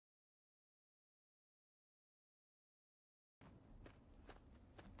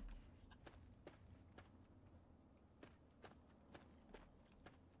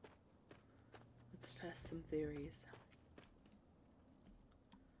test some theories.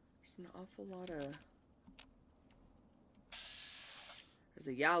 There's an awful lot of... There's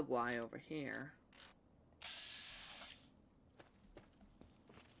a Yao Guai over here.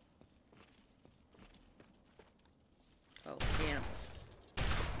 Oh, ants.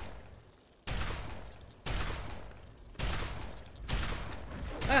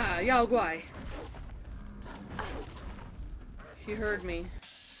 Ah, Yao Guai. He heard me.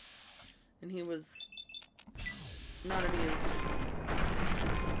 And he was not amused.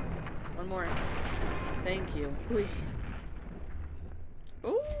 One more. Thank you. Whee.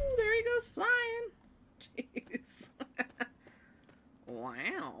 Oh, there he goes flying. Jeez.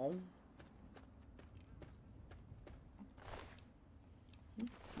 Wow.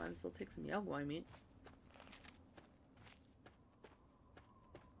 Might as well take some Yao Guai meat.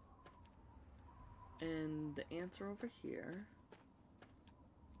 And the ants are over here.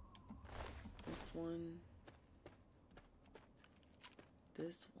 This one.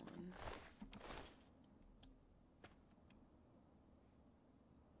 This one.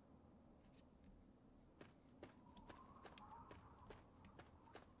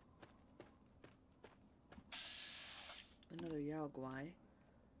 Another Yao Guai.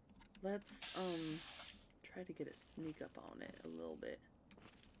 Let's try to get a sneak up on it a little bit.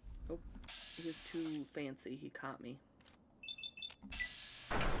 Oh, he was too fancy. He caught me.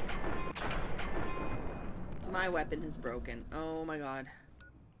 My weapon is broken. Oh my god.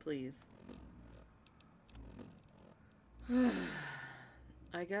 Please.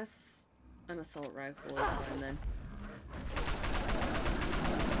 I guess an assault rifle is fine then.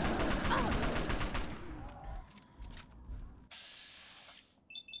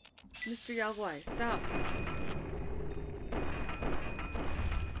 Mr. Yao Guai, stop.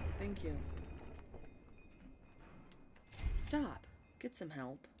 Thank you. Stop. Get some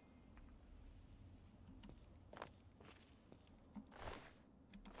help.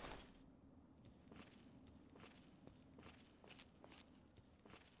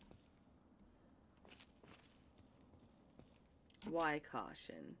 Why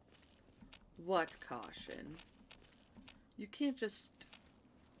caution? What caution? You can't just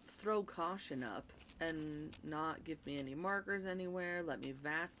throw caution up and not give me any markers anywhere, let me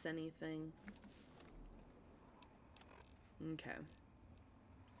VATS anything. Okay.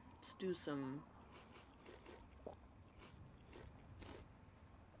 Let's do some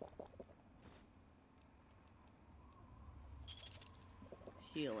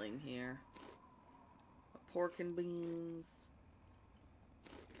healing here. Pork and beans.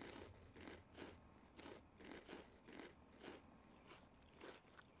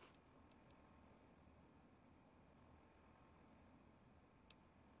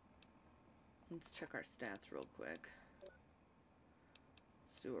 Let's check our stats real quick.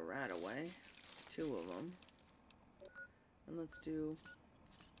 Let's do a rat away. 2 of them. And let's do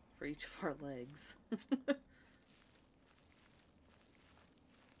for each of our legs.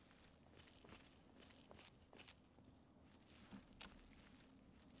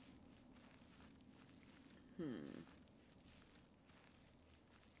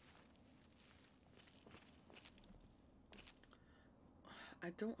 I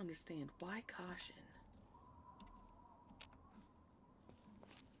don't understand. Why caution?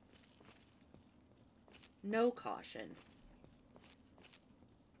 No caution.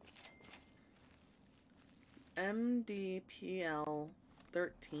 MDPL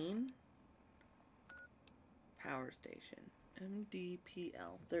 13 power station.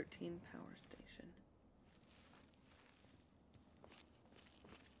 MDPL 13 power station.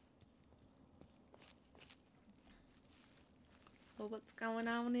 Well, what's going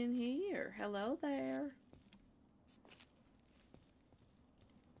on in here? Hello there.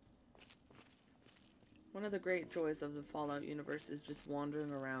 One of the great joys of the Fallout universe is just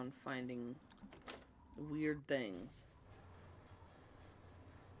wandering around finding weird things.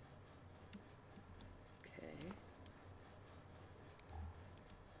 Okay.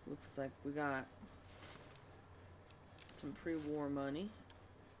 Looks like we got some pre-war money.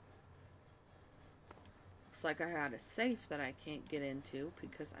 Looks like I had a safe that I can't get into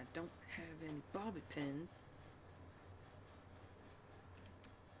because I don't have any bobby pins.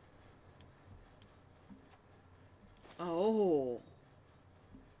 Oh.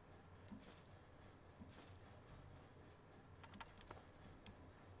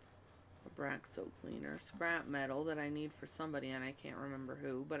 A Braxo cleaner. Scrap metal that I need for somebody and I can't remember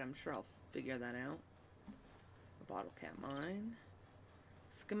who, but I'm sure I'll figure that out. A bottle cap mine.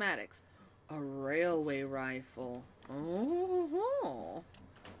 Schematics. A railway rifle. Oh.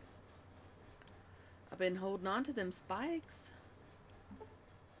 I've been holding on to them spikes.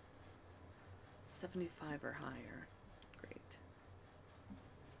 75 or higher. Great.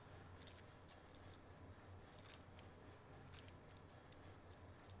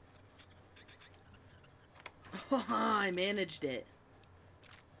 I managed it.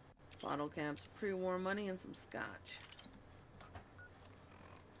 Bottle caps, pre-war money, and some scotch.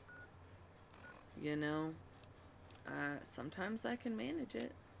 You know, sometimes I can manage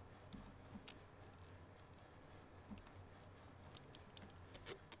it.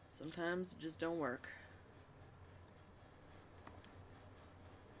 Sometimes it just don't work.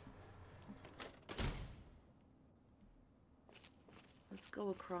 Let's go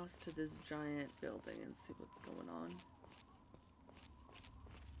across to this giant building and see what's going on.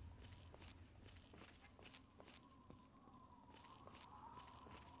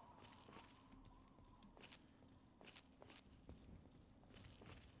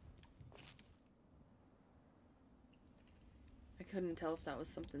 I couldn't tell if that was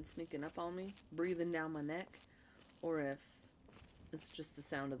something sneaking up on me, breathing down my neck, or if it's just the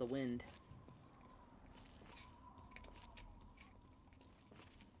sound of the wind.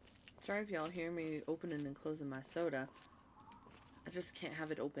 Sorry if y'all hear me opening and closing my soda. I just can't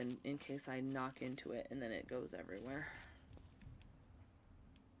have it open in case I knock into it and then it goes everywhere.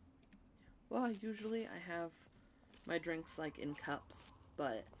 Well, usually I have my drinks like in cups,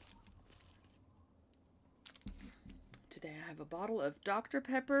 but today I have a bottle of Dr.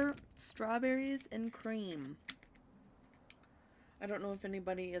 Pepper, strawberries, and cream. I don't know if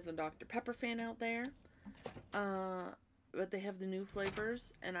anybody is a Dr. Pepper fan out there, but they have the new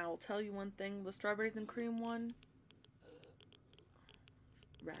flavors, and I will tell you one thing, the strawberries and cream one,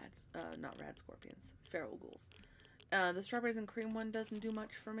 not rad scorpions, feral ghouls. The strawberries and cream one doesn't do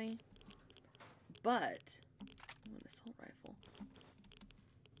much for me, but, an assault rifle,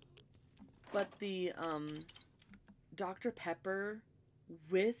 but the, Dr. Pepper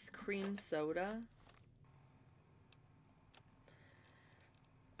with cream soda,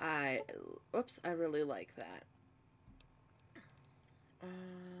 I really like that.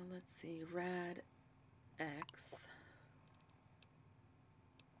 Let's see, Rad X.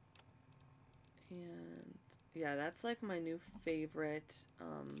 And yeah, that's like my new favorite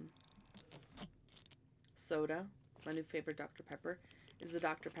soda. My new favorite Dr. Pepper is the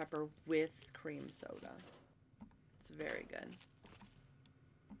Dr. Pepper with cream soda. It's very good.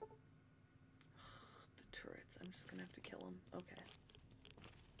 The turrets. I'm just gonna have to kill them. Okay.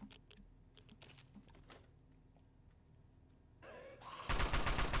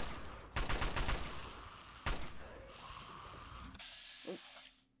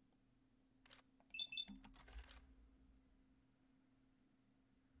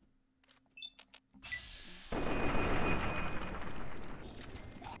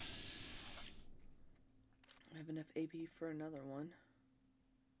 I have enough AP for another one.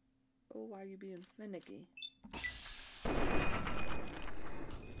 Oh, why are you being finicky?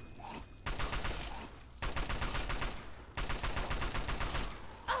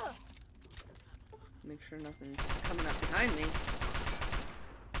 Make sure nothing's coming up behind me.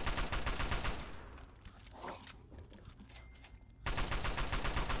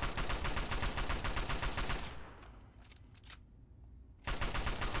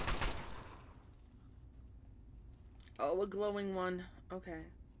 Oh, a glowing one. Okay.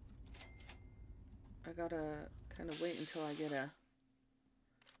 I gotta kind of wait until I get a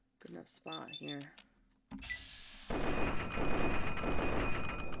good enough spot here.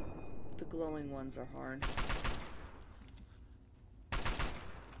 The glowing ones are hard.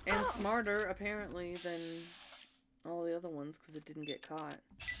 And smarter, apparently, than all the other ones, because it didn't get caught.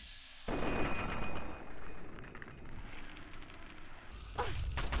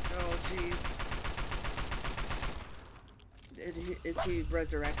 Oh, jeez. Is he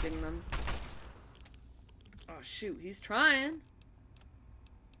resurrecting them? Oh, shoot. He's trying.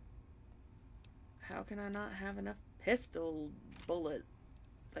 How can I not have enough pistol bullet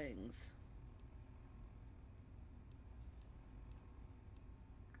things?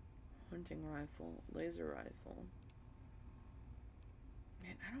 Hunting rifle. Laser rifle.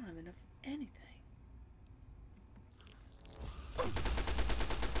 Man, I don't have enough of anything.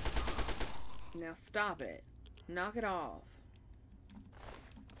 Now stop it. Knock it off.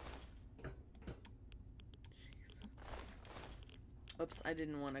 Oops, I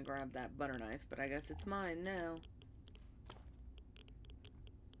didn't want to grab that butter knife, but I guess it's mine now.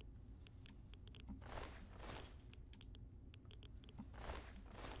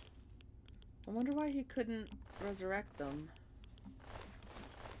 I wonder why he couldn't resurrect them.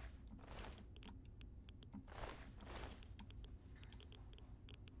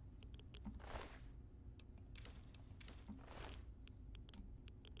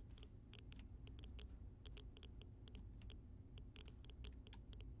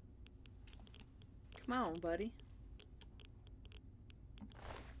 Come on, buddy.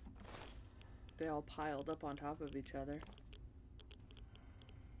 They all piled up on top of each other.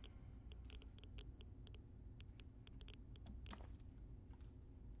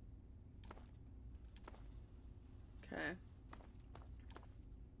 Okay.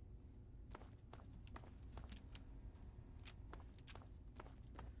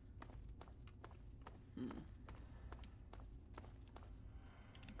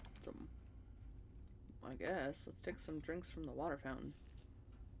 I guess. Let's take some drinks from the water fountain.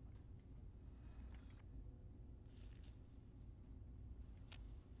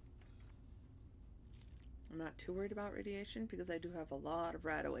 I'm not too worried about radiation because I do have a lot of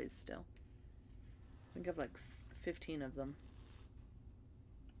rataways still. I think I have like 15 of them.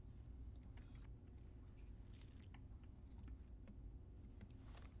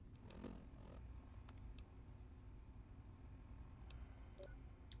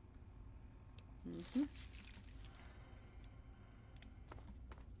 Mm-hmm.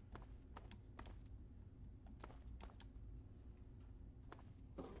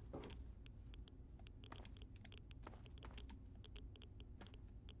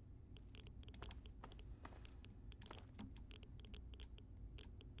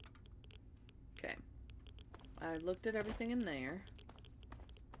 Okay. I looked at everything in there.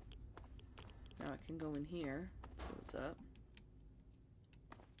 Now I can go in here. See what's up.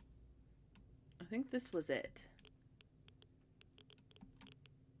 I think this was it.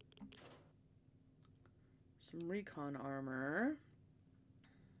 Some recon armor.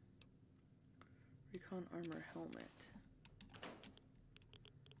 Recon armor helmet.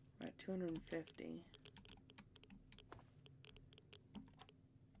 Right, 250.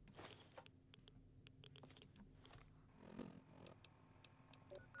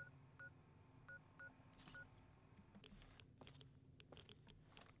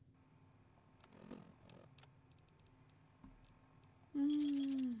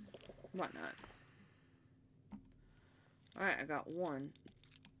 Why not? Alright, I got one.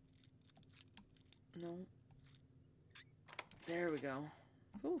 No. There we go.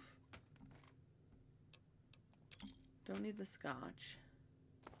 Oof. Don't need the scotch.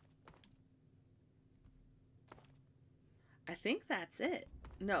 I think that's it.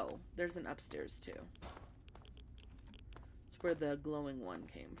 No, there's an upstairs too. It's where the glowing one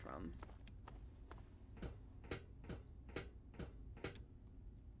came from.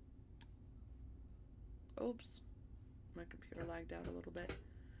 Oops. My computer lagged out a little bit.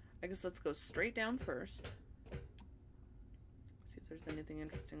 I guess let's go straight down first. See if there's anything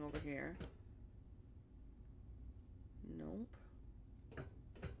interesting over here. Nope.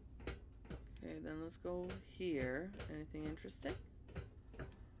 Okay, then let's go here. Anything interesting?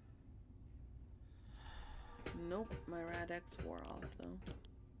 Nope, my Rad-X wore off though.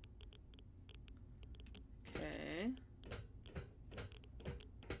 Okay.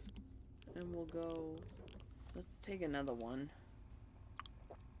 And we'll go... Let's take another one.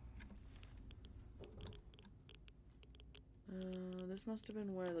 This must have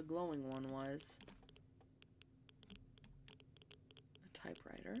been where the glowing one was. A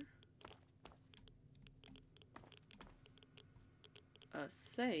typewriter. A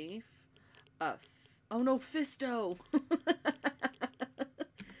safe. Oh no, FISTO!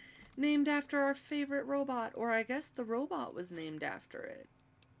 Named after our favorite robot. Or I guess the robot was named after it.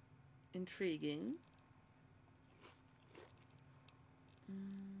 Intriguing.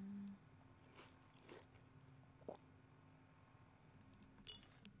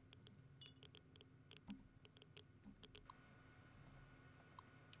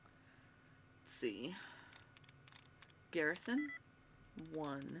 Let's see. Garrison?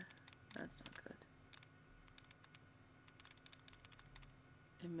 1. That's not good.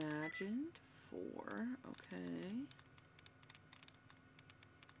 Imagined? 4. Okay.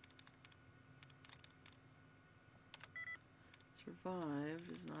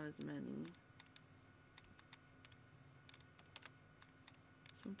 Survived is not as many.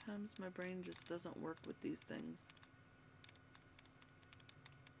 Sometimes my brain just doesn't work with these things.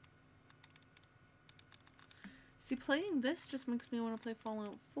 See, playing this just makes me want to play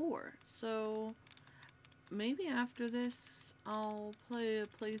Fallout 4. So maybe after this I'll play a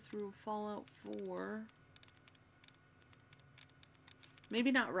playthrough of Fallout 4.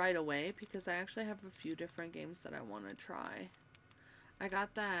 Maybe not right away because I actually have a few different games that I want to try. I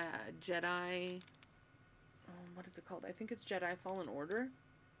got that Jedi, what is it called? I think it's Jedi Fallen Order.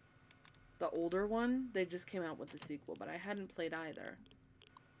 The older one, they just came out with the sequel, but I hadn't played either.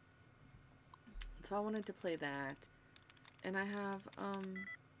 So I wanted to play that. And I have,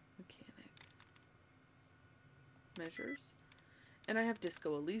 mechanic. Measures. And I have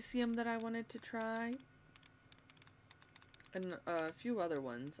Disco Elysium that I wanted to try. And a few other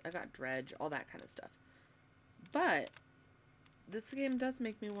ones. I got Dredge, all that kind of stuff. But this game does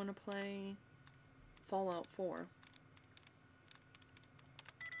make me want to play Fallout 4.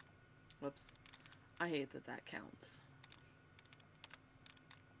 Whoops. I hate that that counts.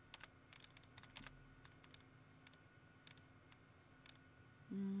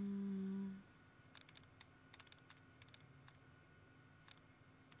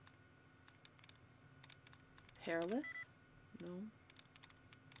 Hairless? No.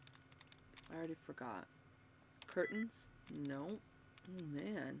 I already forgot. Curtains? No. Oh,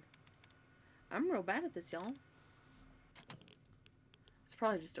 man. I'm real bad at this, y'all. It's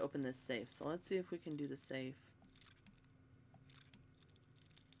probably just to open this safe. So let's see if we can do the safe.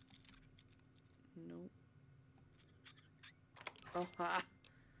 Nope. Oh, ha.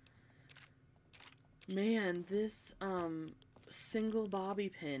 Man, this, single bobby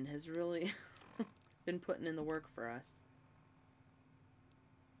pin has really been putting in the work for us.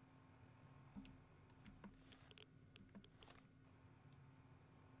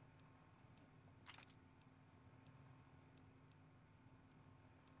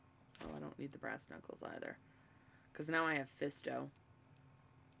 Oh, I don't need the brass knuckles either. Because now I have FISTO.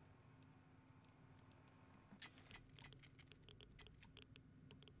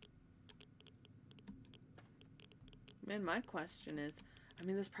 Man, my question is, I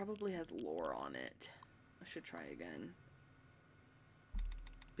mean, this probably has lore on it. I should try again.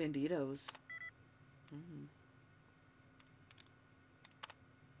 Banditos.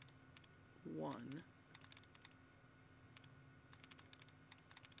 One.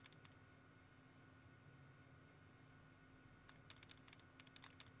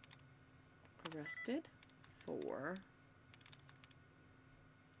 Arrested. 4.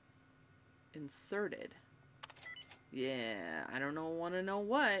 Inserted. Yeah, I don't want to know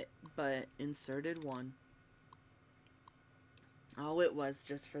what, but inserted 1. Oh, it was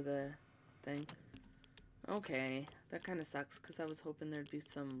just for the thing. Okay, that kind of sucks because I was hoping there'd be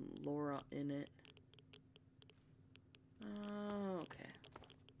some lore in it. Okay.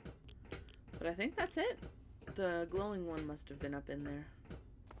 But I think that's it. The glowing one must have been up in there.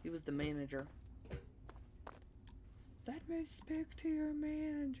 He was the manager. Let me speak to your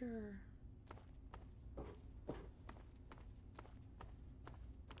manager.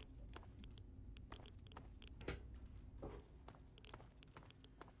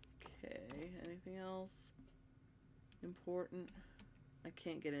 Anything else important? I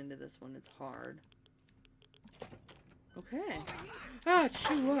can't get into this one. It's hard. Okay. Ah,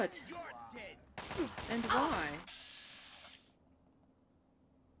 shoot, what? And why?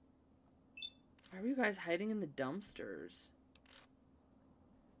 Why are you guys hiding in the dumpsters?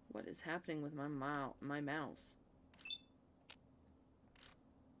 What is happening with my mouse?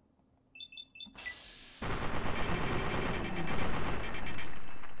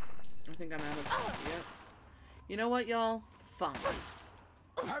 I think I'm out of... Yep. You know what, y'all? Fine.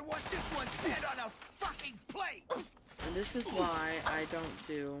 I want this one's head on a fucking plate! And this is why I don't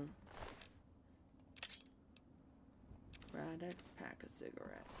do... Radex pack of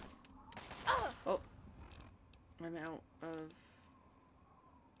cigarettes. Oh. I'm out of...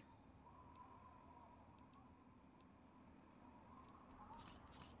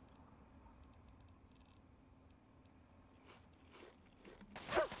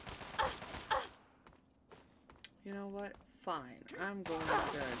 You know what? Fine. I'm going to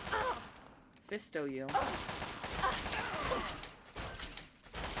FISTO you.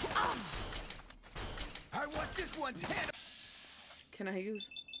 I want this one's head Can I use...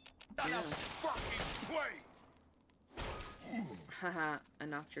 on a fucking plate! Haha, I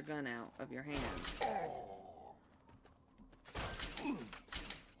knocked your gun out of your hands.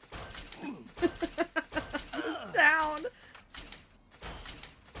 The sound!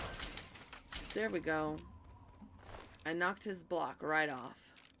 There we go. I knocked his block right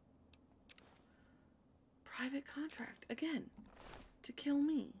off. Private contract, again. To kill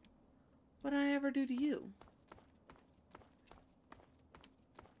me. What did I ever do to you?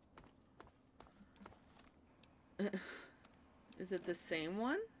 Is it the same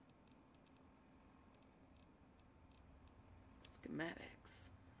one? Schematics.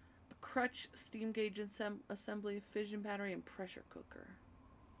 A crutch, steam gauge assembly, fission battery, and pressure cooker.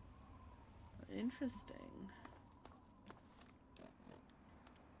 Interesting.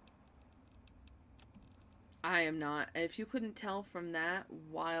 I am not, if you couldn't tell from that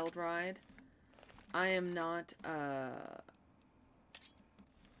wild ride, I am not,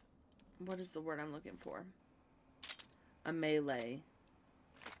 what is the word I'm looking for? A melee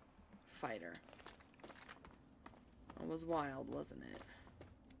fighter. That was wild, wasn't it?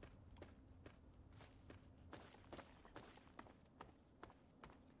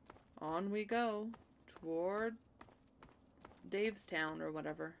 On we go toward Dave's town or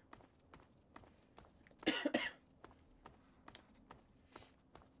whatever.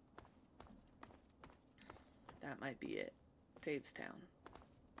 That might be it. Dave's town.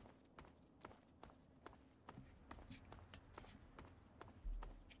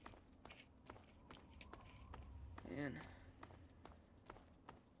 Man.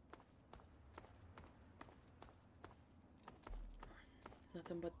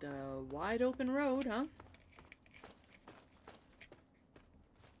 Nothing but the wide open road, huh?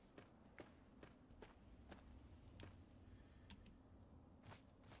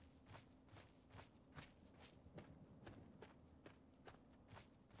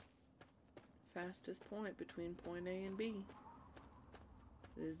 Fastest point between point A and B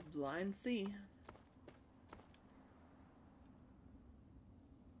is line C.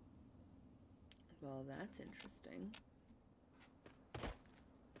 Well, that's interesting.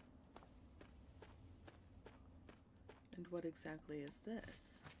 And what exactly is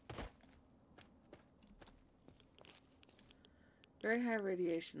this? Very high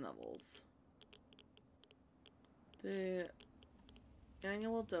radiation levels. The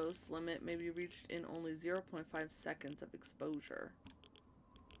annual dose limit may be reached in only 0.5 seconds of exposure.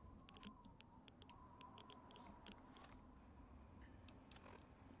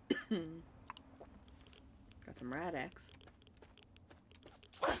 Got some Rad-X.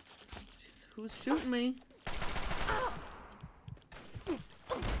 Who's shooting me?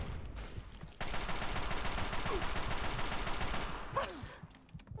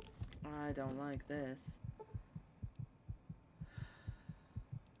 I don't like this.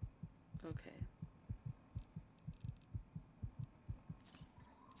 Okay.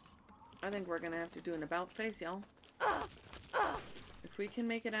 I think we're gonna have to do an about face, y'all. If we can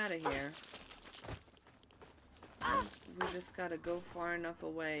make it out of here, we just gotta go far enough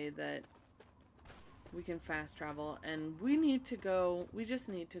away that we can fast travel. And we just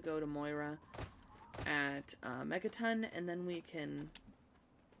need to go to Moira at Megaton, and then we can...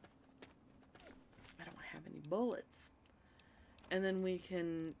 I don't have any bullets. And then we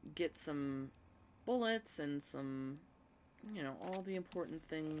can get some bullets and some, you know, all the important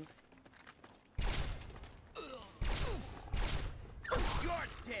things. You're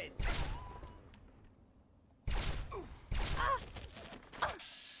dead.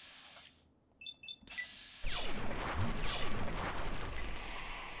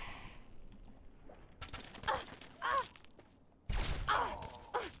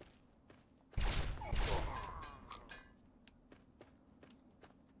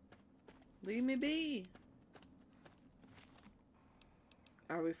 Leave me be.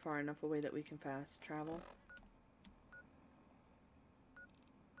 Are we far enough away that we can fast travel?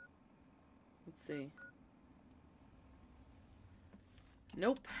 Let's see.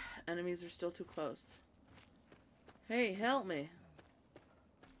 Nope. Enemies are still too close. Hey, help me.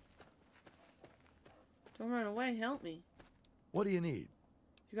 Don't run away, help me. What do you need?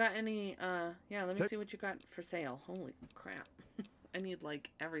 You got any, yeah, let me see what you got for sale. Holy crap. I need, like,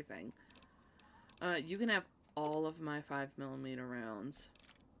 everything. You can have all of my 5mm rounds.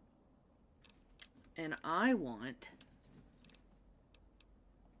 And I want...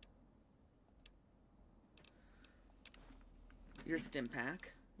 your stim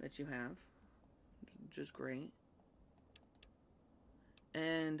pack that you have. Which is great.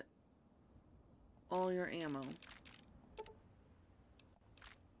 And all your ammo.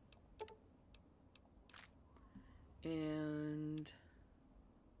 And...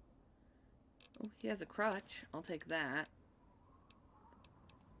 oh, he has a crutch. I'll take that.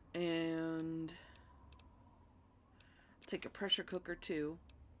 And... I'll take a pressure cooker too.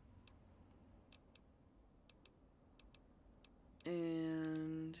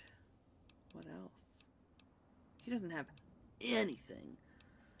 And... what else? He doesn't have anything.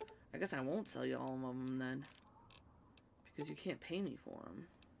 I guess I won't sell you all of them then. Because you can't pay me for them.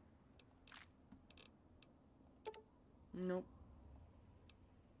 Nope.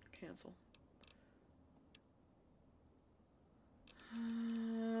 Cancel.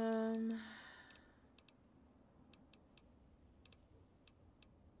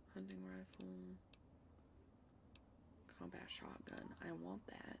 Hunting rifle. Combat shotgun. I want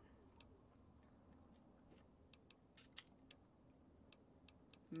that.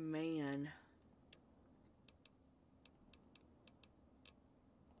 Man.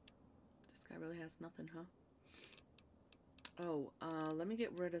 This guy really has nothing, huh? Oh, let me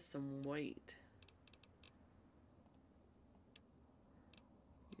get rid of some weight.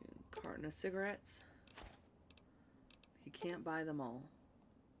 Carton of cigarettes. You can't buy them all.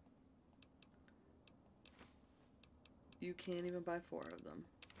 You can't even buy 4 of them.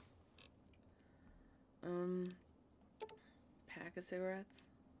 Pack of cigarettes.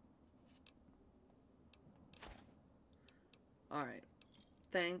 Alright.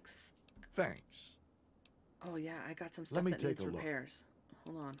 Thanks. Thanks. Oh yeah, I got some stuff that needs repairs.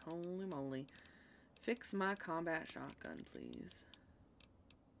 Hold on. Holy moly. Fix my combat shotgun, please.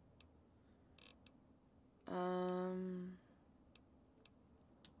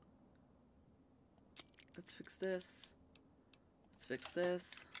 Let's fix this. Let's fix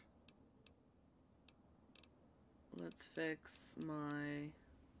this. Let's fix my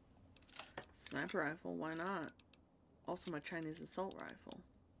sniper rifle. Why not? Also my Chinese assault rifle.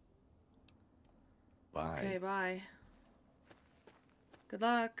 Bye. Okay, bye. Good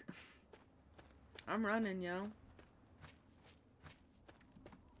luck. I'm running, yo.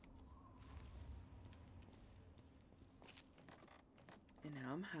 And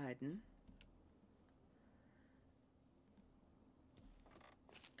now I'm hiding.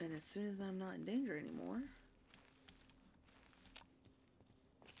 And as soon as I'm not in danger anymore,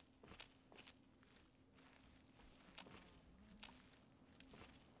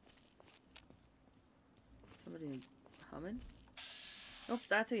 somebody humming? Nope,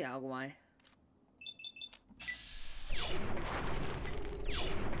 that's a Yaogwai.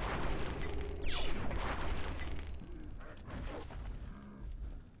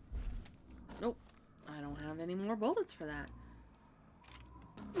 Nope, I don't have any more bullets for that.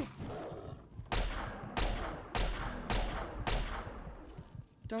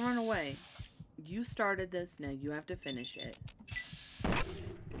 Don't run away. You started this, now you have to finish it.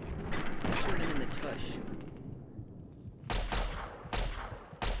 Shoot him in the tush.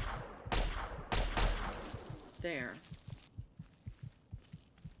 There.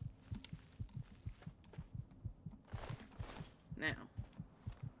 Now.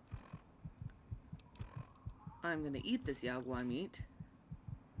 I'm going to eat this Yaogwai meat.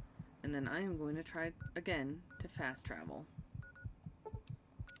 And then I am going to try again to fast travel.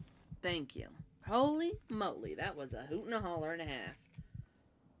 Thank you. Holy moly, that was a hoot and a holler and a half.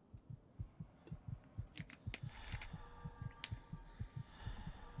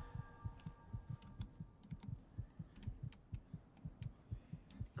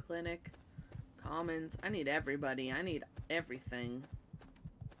 Clinic, commons, I need everybody. I need everything.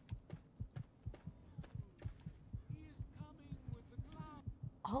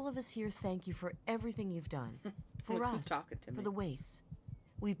 All of us here thank you for everything you've done. For Look us, who's talking to me. for the wastes.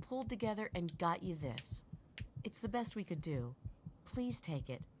 We pulled together and got you this. It's the best we could do. Please take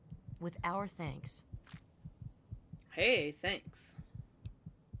it. With our thanks. Hey, thanks.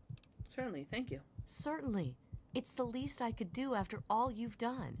 Certainly, thank you. Certainly. It's the least I could do after all you've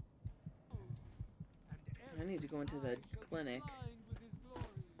done. I need to go into the clinic.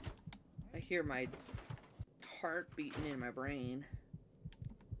 I hear my heart beating in my brain.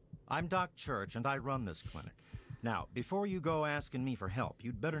 I'm Doc Church, and I run this clinic. Now, before you go asking me for help,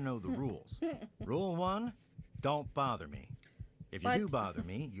 you'd better know the rules. Rule 1, don't bother me. If you do bother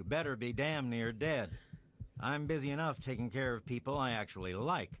me, you better be damn near dead. I'm busy enough taking care of people I actually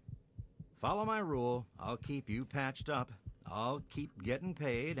like. Follow my rule, I'll keep you patched up, I'll keep getting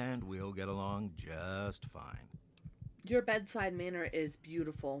paid, and we'll get along just fine. Your bedside manner is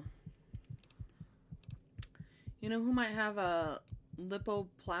beautiful. You know who might have a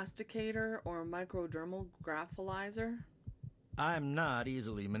lipoplasticator or microdermal grapholizer? I'm not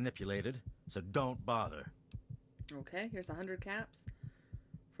easily manipulated, so don't bother. Okay, here's 100 caps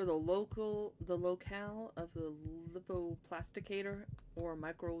for the locale of the lipoplasticator or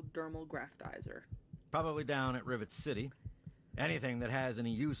microdermal graftizer. Probably down at Rivet City. Anything that has any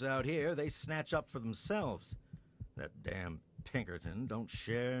use out here, they snatch up for themselves. That damn Pinkerton don't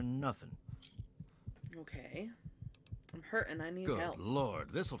share nothing. Okay. I'm hurting. I need Good help.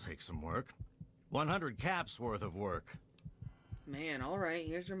 Lord, this'll take some work. 100 caps worth of work. Man, all right.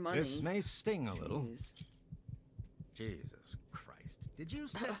 Here's your money. This may sting a little. Jeez. Jesus Christ. Did you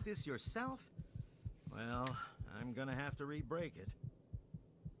set this yourself? Well, I'm gonna have to re-break it.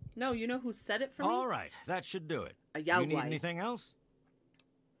 No, you know who said it for me? All right, that should do it. A You need Yaogwai. anything else?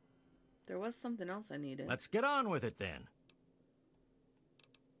 There was something else I needed. Let's get on with it then.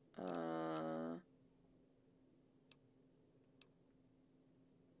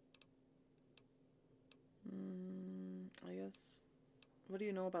 I guess. What do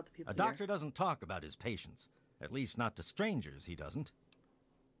you know about the people A doctor doesn't talk about his patients. At least not to strangers, he doesn't.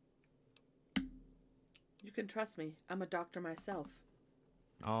 You can trust me. I'm a doctor myself.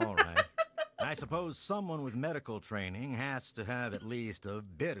 All right. I suppose someone with medical training has to have at least a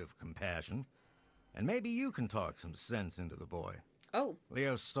bit of compassion. And maybe you can talk some sense into the boy. Oh.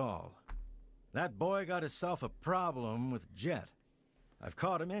 Leo Stahl. That boy got himself a problem with Jet. I've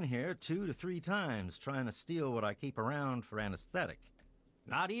caught him in here 2 to 3 times trying to steal what I keep around for anesthetic.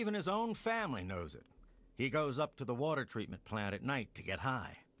 Not even his own family knows it. He goes up to the water treatment plant at night to get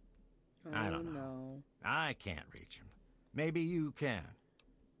high. Oh, I don't know. No. I can't reach him. Maybe you can.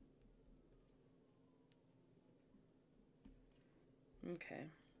 Okay.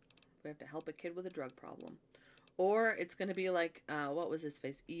 We have to help a kid with a drug problem. Or it's going to be like, what was his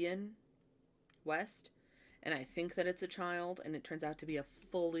face? Ian West. And I think that it's a child, and it turns out to be a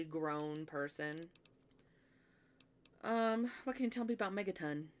fully grown person. What can you tell me about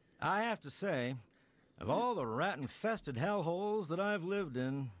Megaton? I have to say, of all the rat-infested hellholes that I've lived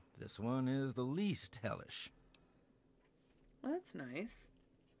in, this one is the least hellish. Well, that's nice.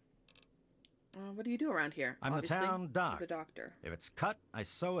 What do you do around here? I'm Obviously, the town doc. you're the doctor. If it's cut, I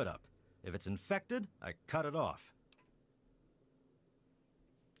sew it up. If it's infected, I cut it off.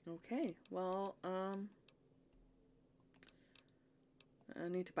 Okay, well, I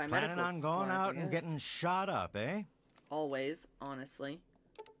need to buy medical Planning on supplies, going I out and guess. getting shot up, eh? Always, honestly.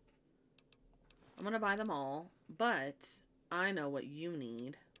 I'm gonna buy them all, but I know what you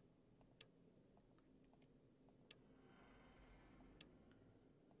need.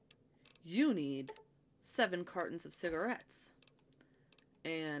 You need 7 cartons of cigarettes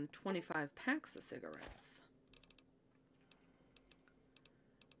and 25 packs of cigarettes.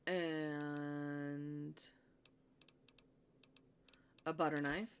 And a butter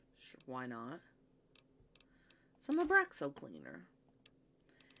knife. Sure, why not? Some Abraxo cleaner.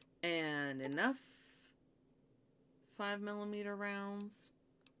 And enough 5mm rounds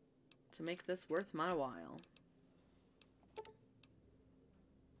to make this worth my while.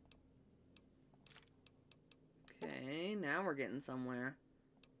 Okay, now we're getting somewhere.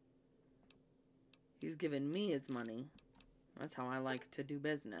 He's giving me his money. That's how I like to do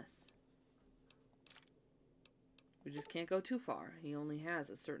business. We just can't go too far. He only has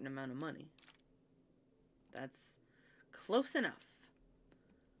a certain amount of money. That's close enough.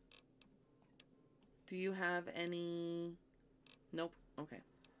 Do you have any... Nope. Okay.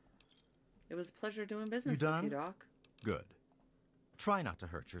 It was a pleasure doing business with you, Doc. Good. Try not to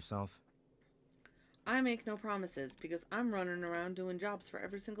hurt yourself. I make no promises because I'm running around doing jobs for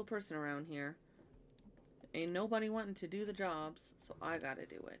every single person around here. Ain't nobody wanting to do the jobs, so I gotta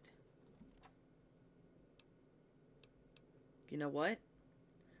do it. You know what?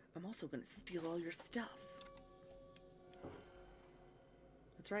 I'm also gonna steal all your stuff.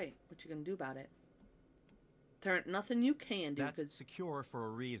 That's right. What you gonna do about it? There ain't nothing you can do. That's secure for a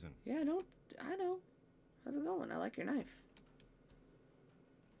reason. Yeah, I know. How's it going? I like your knife.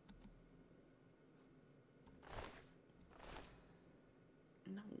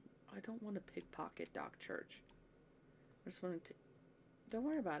 No, I don't want to pickpocket Doc Church. I just wanted to... Don't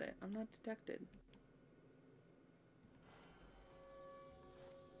worry about it. I'm not detected.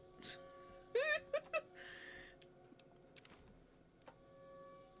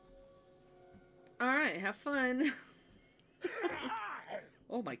 Alright, have fun.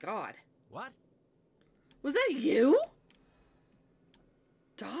 Oh my god. What? Was that you?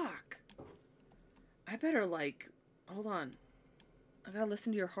 Doc. I better, like... Hold on. I gotta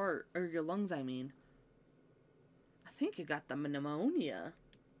listen to your heart. Or your lungs, I mean. I think you got the pneumonia.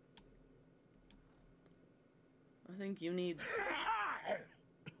 I think you need...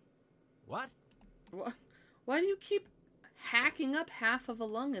 What? Why do you keep hacking up half of a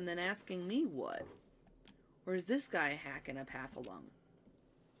lung and then asking me what? Or is this guy hacking up half a lung?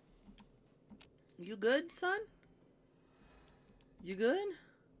 You good, son? You good?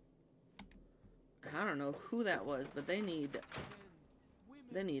 I don't know who that was, but they need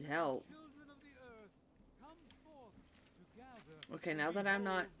help. Okay, now that I'm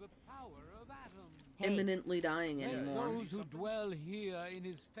not imminently dying anymore. Those who dwell here in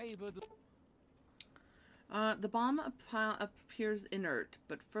his favored... The bomb appears inert,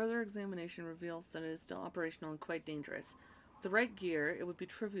 but further examination reveals that it is still operational and quite dangerous. With the right gear, it would be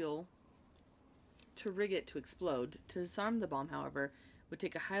trivial to rig it to explode. To disarm the bomb, however, would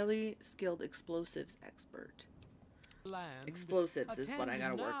take a highly skilled explosives expert. Explosives is what I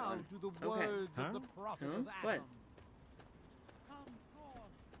gotta work on. Okay. Huh? What?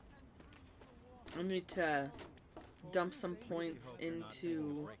 I need to dump some points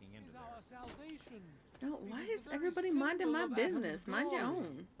into... No, why is everybody minding my business? Mind your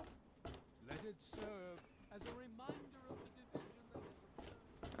own. Let it serve as a reminder of the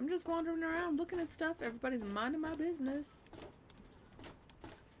division. I'm just wandering around looking at stuff. Everybody's minding my business.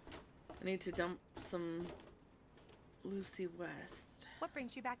 I need to dump some Lucy West. What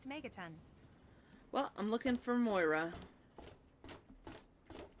brings you back to Megaton? Well, I'm looking for Moira.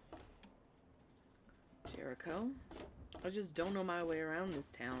 Jericho. I just don't know my way around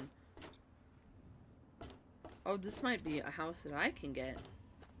this town. Oh, this might be a house that I can get.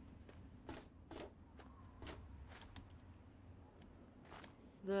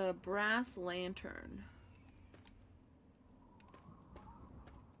 The brass lantern.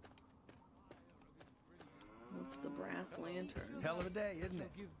 What's the brass lantern? Hell of a day, isn't it?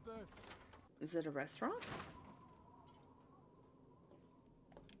 Give birth. Is it a restaurant?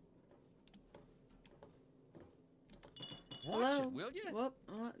 Watch Hello? it, will you?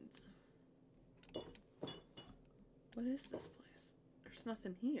 What is this place? There's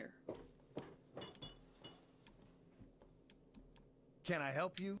nothing here. Can I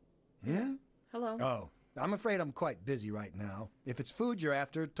help you? Hello? Oh, I'm afraid I'm quite busy right now. If it's food you're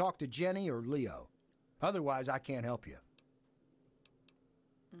after, talk to Jenny or Leo. Otherwise, I can't help you.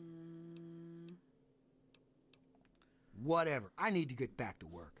 Whatever. I need to get back to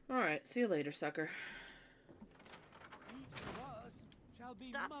work. Alright, see you later, sucker. Each of us shall be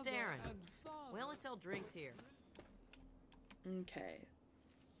Stop mother staring. and father. We only sell drinks here. Okay.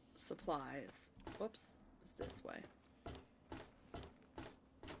 Supplies. Whoops. It's this way.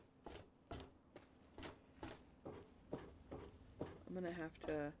 I'm gonna have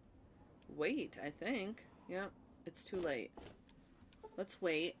to wait, I think. Yep, it's too late. Let's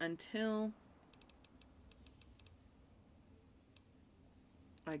wait until...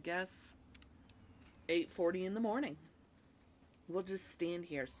 I guess 8:40 in the morning. We'll just stand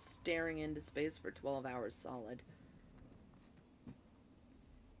here staring into space for 12 hours solid.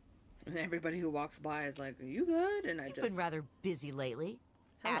 And everybody who walks by is like, "Are you good?" And You've been rather busy lately.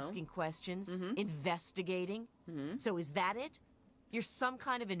 Hello. Asking questions, investigating. So is that it? You're some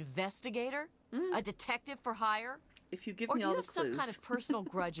kind of investigator? A detective for hire? If you give Or me do all you the have some clues. kind of personal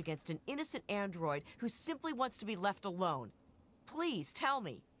grudge against an innocent android who simply wants to be left alone? Please tell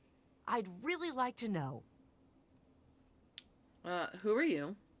me. I'd really like to know. Who are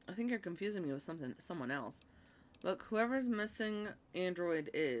you? I think you're confusing me with someone else. Look, whoever this missing android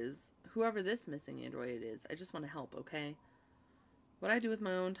is, I just want to help, okay? What I do with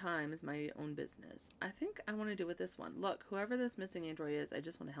my own time is my own business. I think I want to do with this one. Look, whoever this missing android is, I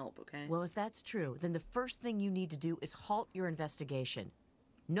just want to help, okay? Well, if that's true, then the first thing you need to do is halt your investigation.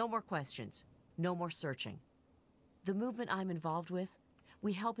 No more questions. No more searching. The movement I'm involved with,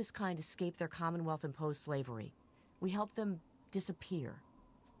 we help his kind escape their Commonwealth-imposed slavery. We help them disappear.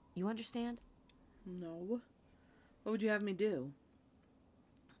 You understand? No. What would you have me do?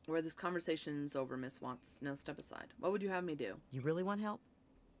 Where this conversation's over, Miss Watts. Now step aside. What would you have me do? You really want help?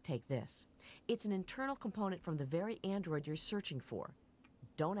 Take this. It's an internal component from the very android you're searching for.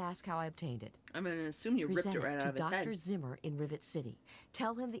 Don't ask how I obtained it. I'm gonna assume you Present ripped it right to out of his Dr. head. Zimmer in Rivet City.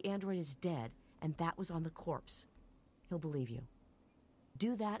 Tell him the android is dead, and that was on the corpse. He'll believe you.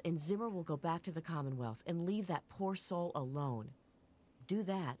 Do that, and Zimmer will go back to the Commonwealth and leave that poor soul alone. Do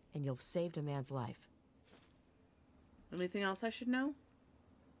that, and you'll have saved a man's life. Anything else I should know?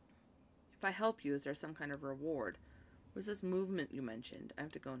 If I help you, is there some kind of reward? Was this movement you mentioned? I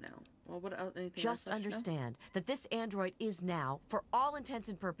have to go now. Well, what else? Anything else Just I should know? understand that this android is now, for all intents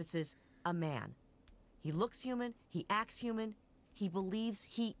and purposes, a man. He looks human, he acts human, he believes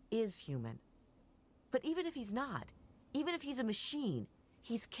he is human. But even if he's not, even if he's a machine,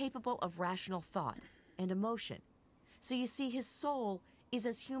 he's capable of rational thought and emotion. So you see, his soul is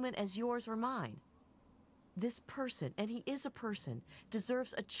as human as yours or mine. This person, and he is a person,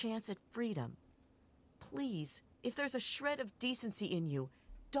 deserves a chance at freedom. Please, if there's a shred of decency in you,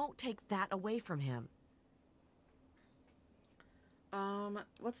 don't take that away from him.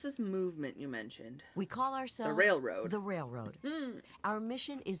 What's this movement you mentioned? We call ourselves The Railroad. The Railroad. Our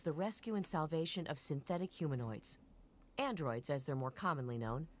mission is the rescue and salvation of synthetic humanoids. Androids, as they're more commonly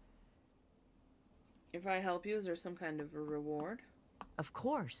known. If I help you, is there some kind of a reward? Of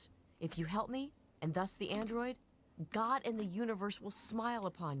course. If you help me, and thus the android, God and the universe will smile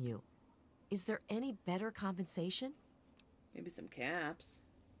upon you. Is there any better compensation? Maybe some caps.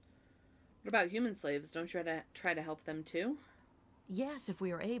 What about human slaves? Don't you try to help them too? Yes, if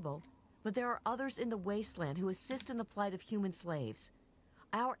we are able. But there are others in the wasteland who assist in the plight of human slaves.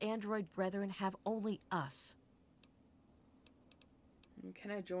 Our android brethren have only us.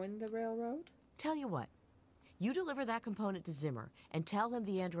 Can I join the railroad? Tell you what. You deliver that component to Zimmer and tell him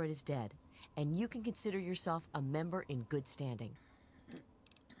the android is dead, and you can consider yourself a member in good standing.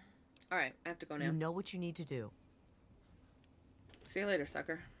 Alright, I have to go now. You know what you need to do. See you later,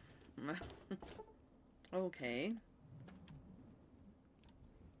 sucker. Okay.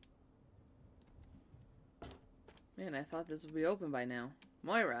 Man, I thought this would be open by now.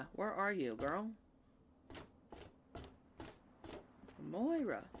 Moira, where are you, girl?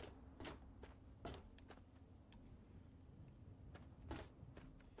 Moira.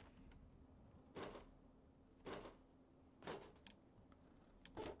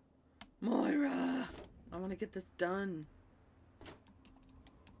 Moira! I want to get this done.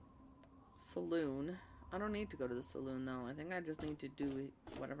 Saloon. I don't need to go to the saloon, though. I think I just need to do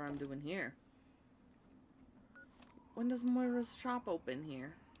whatever I'm doing here. When does Moira's shop open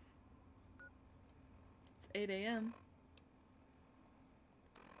here? It's 8 a.m.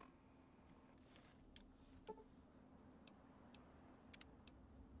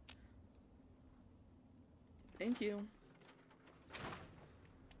 Thank you.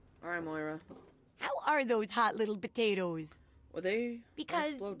 Alright, Moira. How are those hot little potatoes? Well, they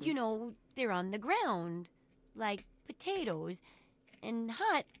Because, exploding. you know, they're on the ground, like potatoes, and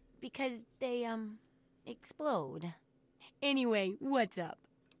hot because they, explode. Anyway, what's up?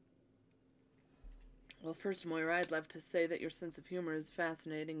 Well, first, Moira, I'd love to say that your sense of humor is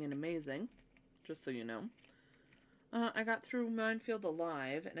fascinating and amazing. Just so you know. I got through Minefield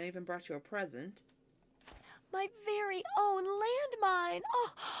alive, and I even brought you a present. My very own landmine!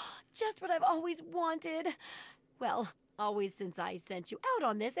 Oh, just what I've always wanted. Well, always since I sent you out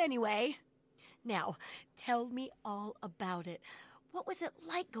on this anyway. Now, tell me all about it. What was it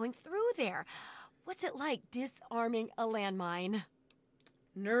like going through there? What's it like disarming a landmine?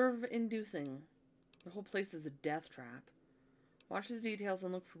 Nerve-inducing. The whole place is a death trap. Watch the details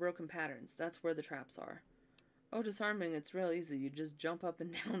and look for broken patterns. That's where the traps are. Oh, disarming, it's real easy. You just jump up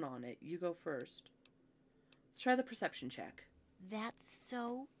and down on it. You go first. Let's try the perception check. That's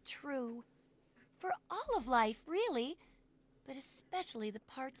so true. For all of life, really. But especially the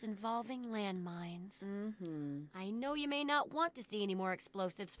parts involving landmines. Mm-hmm. I know you may not want to see any more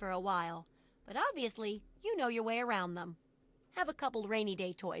explosives for a while, but obviously, you know your way around them. Have a couple rainy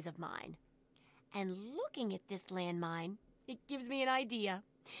day toys of mine. And looking at this landmine, it gives me an idea.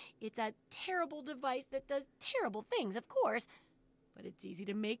 It's a terrible device that does terrible things, of course, but it's easy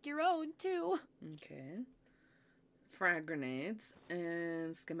to make your own, too. Okay. Frag grenades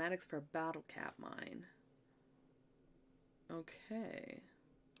and schematics for a battle cap mine. Okay.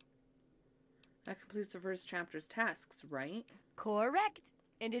 That completes the first chapter's tasks, right? Correct.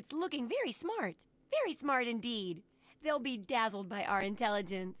 And it's looking very smart. Very smart indeed. They'll be dazzled by our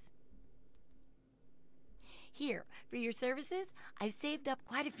intelligence. Here, for your services, I've saved up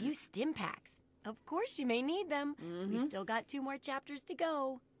quite a few stim packs. Of course you may need them. We've still got 2 more chapters to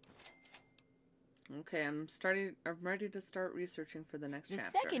go. Okay, I'm ready to start researching for the next The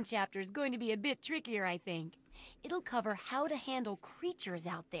chapter. second chapter is going to be a bit trickier, I think. It'll cover how to handle creatures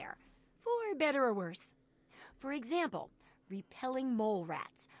out there, for better or worse. For example, repelling mole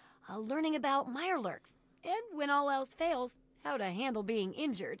rats, learning about mirelurks, and when all else fails, how to handle being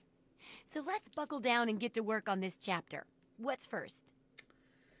injured. So let's buckle down and get to work on this chapter. What's first?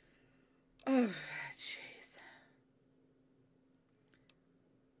 Oh, jeez.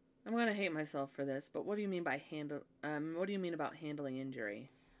 I'm gonna hate myself for this, but what do you mean by what do you mean about handling injury?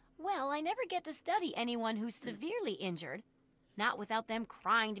 Well, I never get to study anyone who's severely injured. Not without them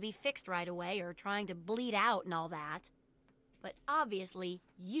crying to be fixed right away or trying to bleed out and all that. But obviously,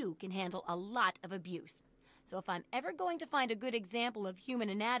 you can handle a lot of abuse. So if I'm ever going to find a good example of human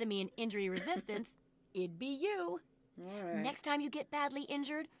anatomy and injury resistance, it'd be you. All right. Next time you get badly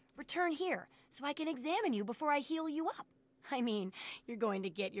injured, return here so I can examine you before I heal you up. I mean, you're going to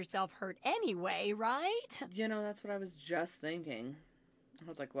get yourself hurt anyway, right? You know, that's what I was just thinking. I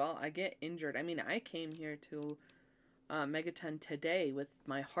was like, well, I get injured. I mean, I came here to Megaton today with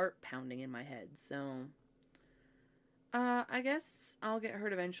my heart pounding in my head, so I guess I'll get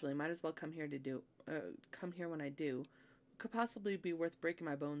hurt eventually. Might as well come here when I do. Could possibly be worth breaking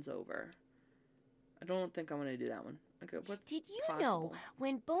my bones over. I don't think I want to do that one. Okay, what's Did you possible? know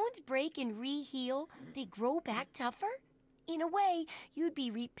when bones break and re-heal, they grow back tougher? In a way, you'd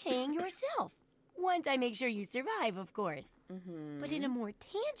be repaying yourself. Once I make sure you survive, of course. But in a more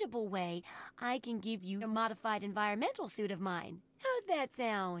tangible way, I can give you a modified environmental suit of mine. How's that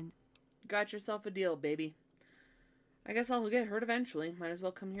sound? Got yourself a deal, baby. I guess I'll get hurt eventually. Might as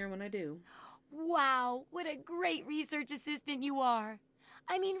well come here when I do. Wow, what a great research assistant you are.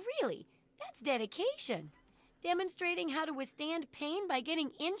 I mean, really, that's dedication. Demonstrating how to withstand pain by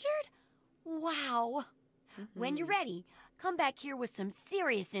getting injured? Wow. When you're ready, come back here with some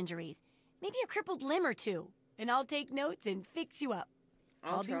serious injuries. Maybe a crippled limb or two. And I'll take notes and fix you up.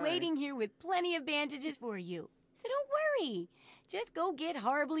 I'll be try. waiting here with plenty of bandages for you. So don't worry. Just go get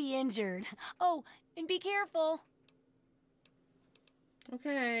horribly injured. Oh, and be careful.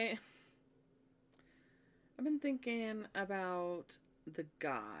 Okay. I've been thinking about the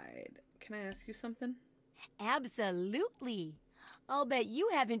guide. Can I ask you something? Absolutely. I'll bet you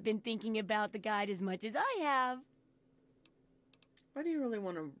haven't been thinking about the guide as much as I have. Why do you really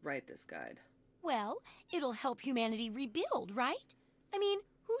want to write this guide? Well, it'll help humanity rebuild, right? I mean,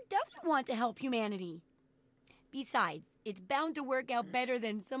 who doesn't want to help humanity? Besides, it's bound to work out better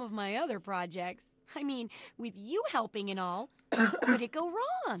than some of my other projects. I mean, with you helping and all, how could it go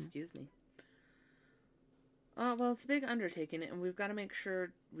wrong? Excuse me. Well, it's a big undertaking, and we've got to make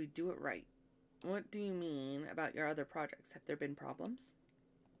sure we do it right. What do you mean about your other projects? Have there been problems?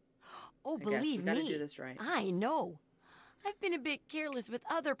 Oh, I guess we believe gotta me, do this right. I know. I've been a bit careless with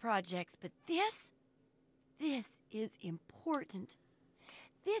other projects, but this is important.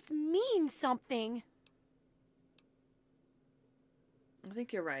 This means something. I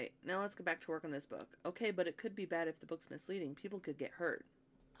think you're right. Now let's get back to work on this book. Okay, but it could be bad if the book's misleading. People could get hurt.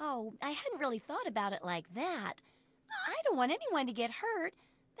 Oh, I hadn't really thought about it like that. I don't want anyone to get hurt.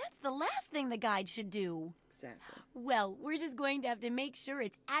 That's the last thing the guide should do. Exactly. Well, we're just going to have to make sure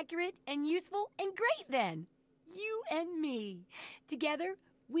it's accurate and useful and great then. You and me. Together,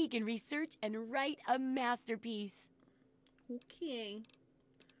 we can research and write a masterpiece. Okay.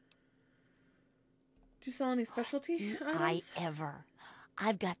 Do you sell any specialty items? I ever.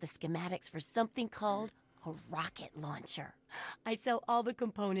 I've got the schematics for something called a rocket launcher. I sell all the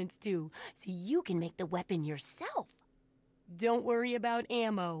components too, so you can make the weapon yourself. Don't worry about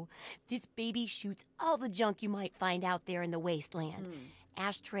ammo. This baby shoots all the junk you might find out there in the wasteland.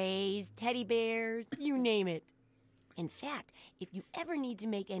 Ashtrays, teddy bears, you name it. In fact, if you ever need to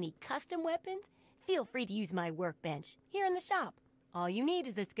make any custom weapons, feel free to use my workbench here in the shop. All you need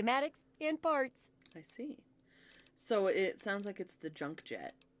is the schematics and parts. I see. So it sounds like it's the junk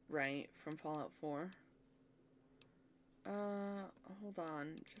jet, right? From Fallout 4. Hold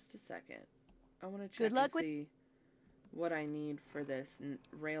on just a second. I want to check Good luck and see what I need for this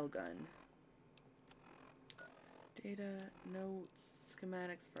railgun. Data, notes,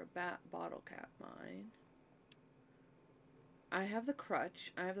 schematics for a bottle cap mine. I have the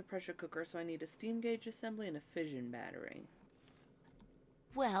crutch, I have the pressure cooker, so I need a steam gauge assembly and a fission battery.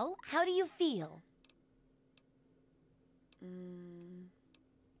 Well, how do you feel? You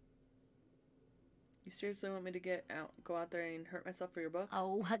seriously want me to go out there and hurt myself for your book?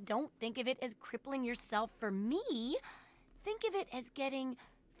 Oh, don't think of it as crippling yourself for me. Think of it as getting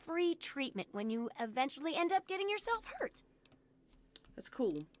free treatment when you eventually end up getting yourself hurt. That's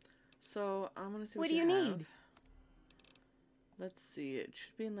cool. So, I'm gonna see What what do you have. need? Let's see, it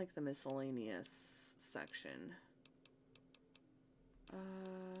should be in like the miscellaneous section.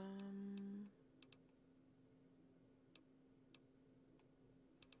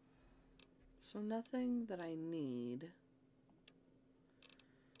 So nothing that I need.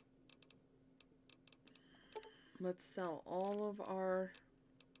 Let's sell all of our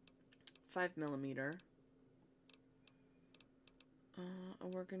 5mm.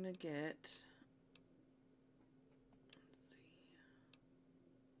 And we're gonna get, let's see.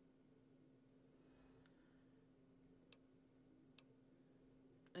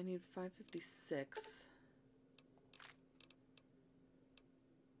 I need 556.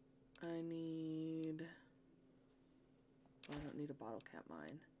 I need, well, I don't need a bottle cap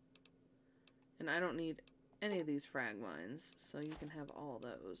mine. And I don't need any of these frag mines, so you can have all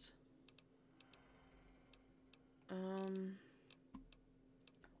those.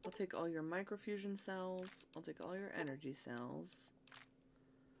 I'll take all your microfusion cells. I'll take all your energy cells.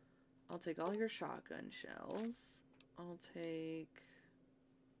 I'll take all your shotgun shells. I'll take,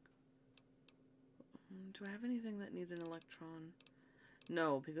 do I have anything that needs an electron?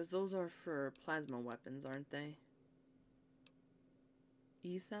 No, because those are for plasma weapons, aren't they?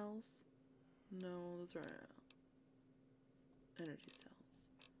 E-cells? No, those are energy cells.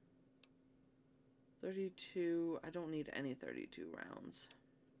 32, I don't need any 32 rounds.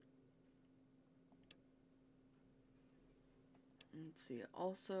 Let's see,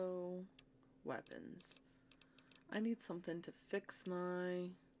 also weapons. I need something to fix my...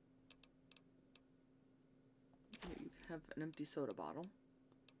 Here, you can have an empty soda bottle.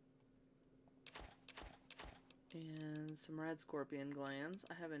 And some red scorpion glands.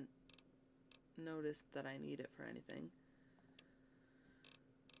 I haven't noticed that I need it for anything.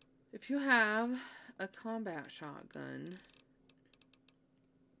 If you have a combat shotgun,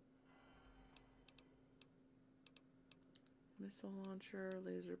 missile launcher,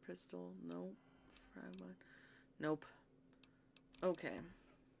 laser pistol, nope. Fragment, nope. Okay.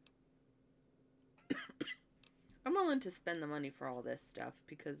 I'm willing to spend the money for all this stuff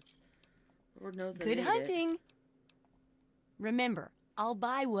because Lord knows I need it. Good hunting. Remember, I'll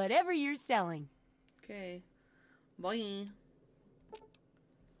buy whatever you're selling. Okay. Bye.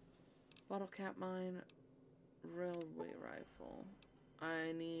 Bottle cap mine. railway rifle.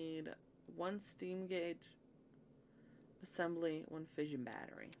 I need 1 steam gauge assembly, 1 fission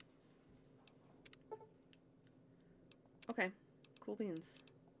battery. Okay, cool beans.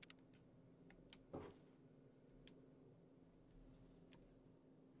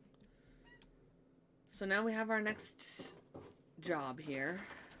 So now we have our next job here.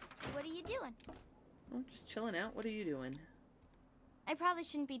 What are you doing? Oh, just chilling out. What are you doing? I probably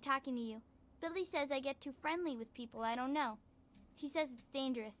shouldn't be talking to you. Billy says I get too friendly with people I don't know. She says it's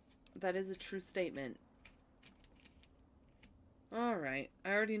dangerous. That is a true statement. Alright,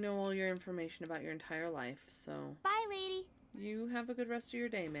 I already know all your information about your entire life, so... Bye, lady. You have a good rest of your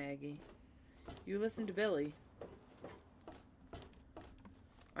day, Maggie. You listen to Billy.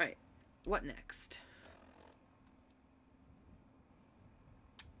 Alright, what next?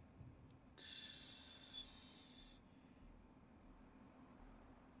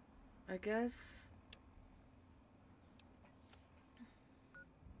 I guess...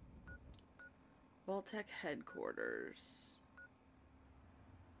 Vault-Tec headquarters.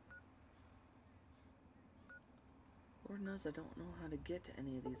 Lord knows I don't know how to get to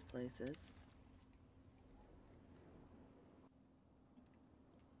any of these places.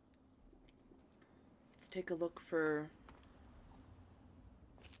 Let's take a look for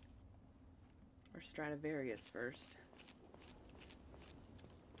our Stradivarius first.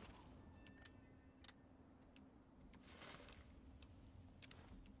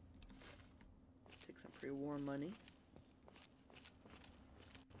 Take some pre-war money.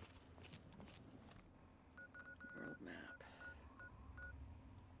 World map.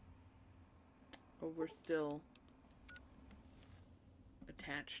 Oh, we're still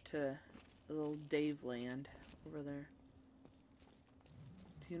attached to the little Dave land over there.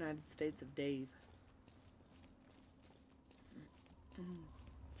 The United States of Dave.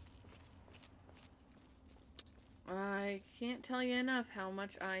 I can't tell you enough how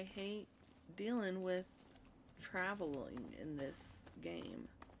much I hate dealing with traveling in this game.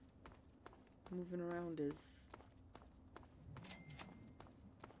 Moving around is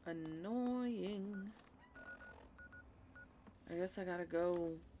annoying. I guess I gotta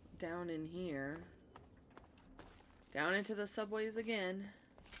go down in here. Down into the subways again.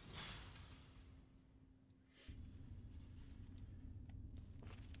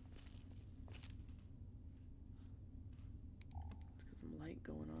 Let's get some light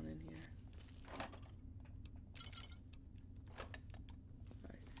going on in here.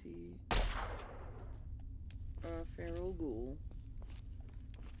 I see a feral ghoul.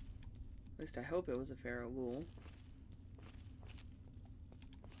 At least I hope it was a feral ghoul.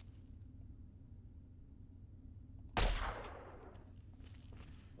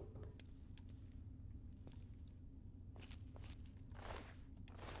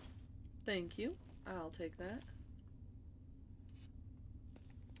 Thank you. I'll take that.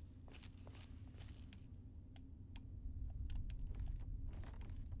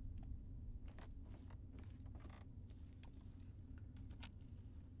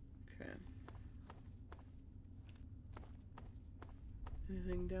 Okay.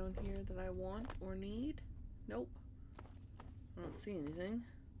 Anything down here that I want or need? Nope. I don't see anything.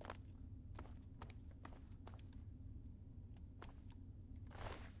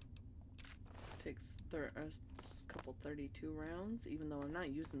 Takes a couple 32 rounds, even though I'm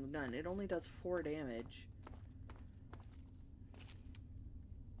not using the gun. It only does 4 damage.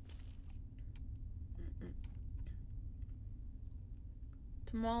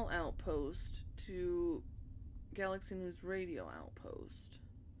 To Mall Outpost, to Galaxy News Radio Outpost.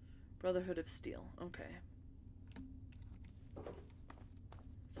 Brotherhood of Steel. Okay.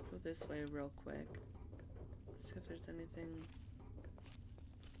 Let's go this way real quick. Let's see if there's anything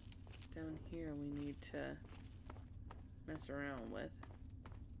down here we need to mess around with.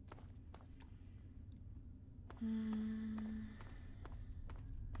 I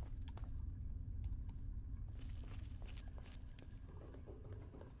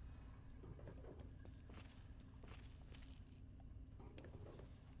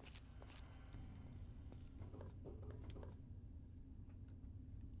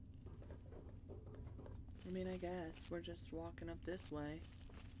mean, I guess we're just walking up this way.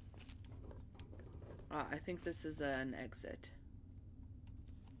 I think this is an exit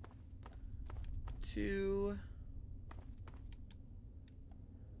to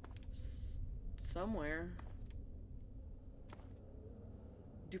somewhere.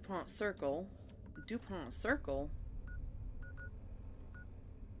 DuPont Circle. DuPont Circle?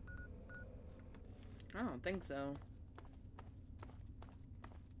 I don't think so.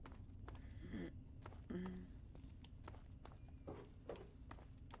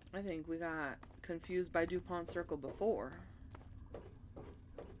 I think we got confused by DuPont Circle before.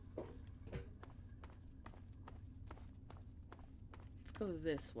 Let's go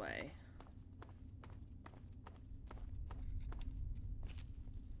this way.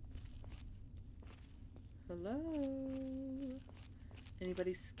 Hello?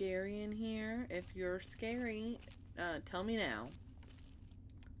 Anybody scary in here? If you're scary, tell me now,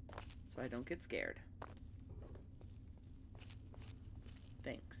 so I don't get scared.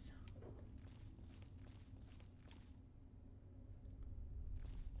 Thanks.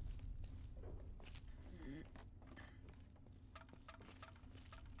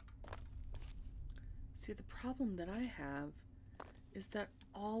 See, the problem that I have is that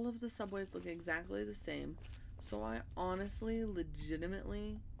all of the subways look exactly the same, so I honestly,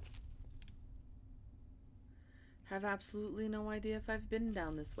 legitimately have absolutely no idea if I've been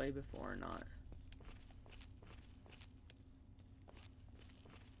down this way before or not.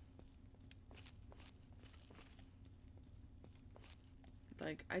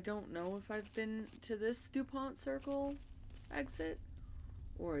 Like, I don't know if I've been to this DuPont Circle exit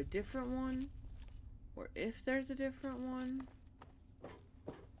or a different one, or if there's a different one.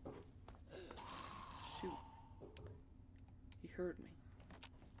 Shoot. He heard me.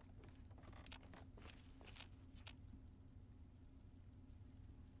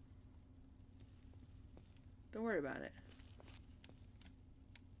 Don't worry about it.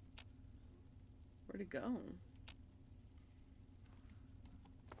 Where'd he go?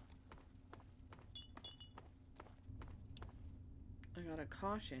 I got a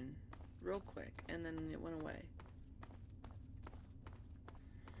caution real quick, and then it went away.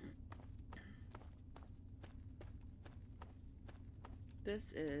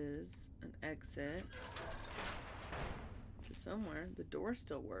 This is an exit to somewhere. The door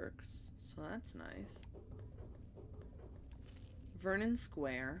still works, so that's nice. Vernon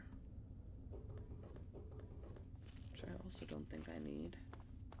Square, which I also don't think I need.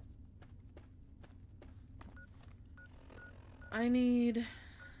 I need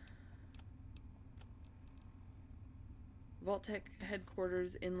Vault-Tec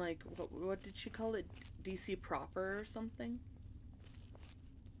headquarters in, like, what did she call it? DC proper or something?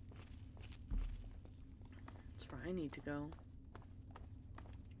 That's where I need to go.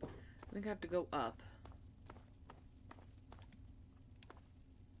 I think I have to go up.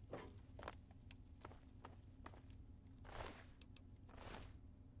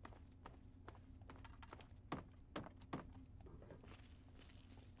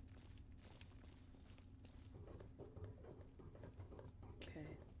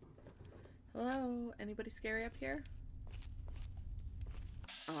 Hello? Anybody scary up here?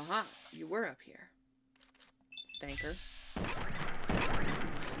 Aha! You were up here. Stanker. Oh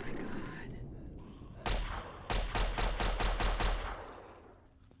my god.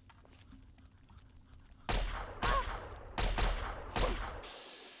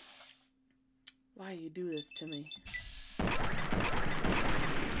 Why you do this to me?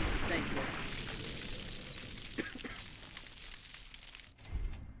 Thank you.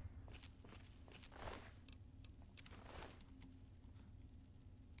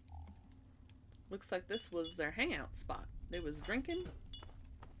 Looks like this was their hangout spot. They was drinking,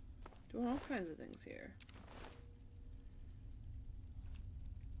 doing all kinds of things here.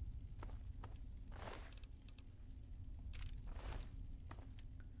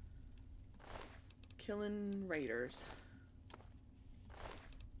 Killing raiders.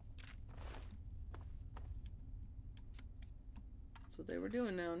 That's what they were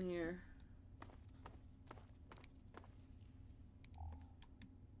doing down here.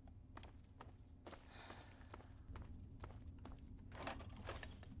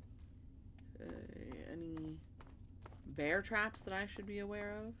 Bear traps that I should be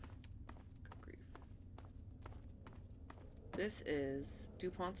aware of? Good grief. This is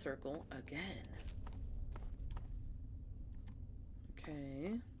DuPont Circle again.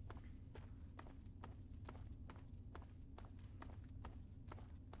 Okay.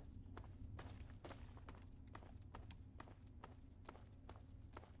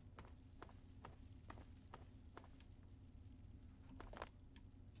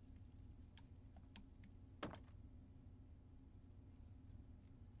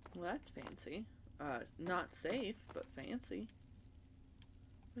 Well, that's fancy. Not safe, but fancy.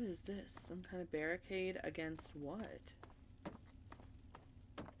 What is this? Some kind of barricade against what?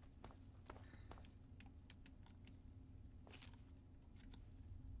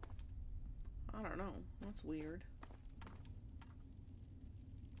 I don't know. That's weird.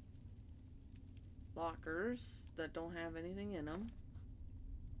 Lockers that don't have anything in them.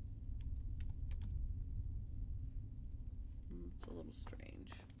 It's a little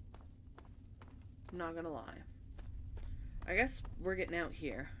strange. I'm not gonna lie. I guess we're getting out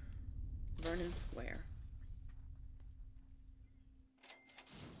here. Vernon Square.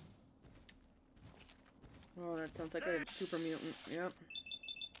 Oh, that sounds like a super mutant. Yep.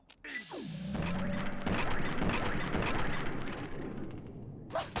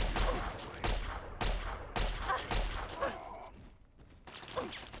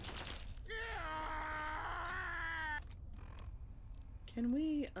 Can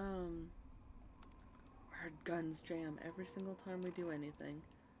we, our guns jam every single time we do anything.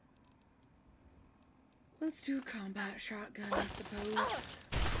 Let's do combat shotgun, I suppose.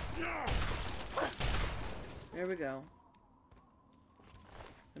 There we go.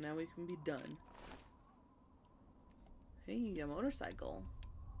 And now we can be done. Hey, a motorcycle.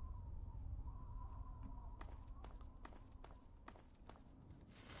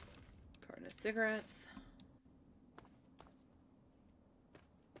 Carton of cigarettes.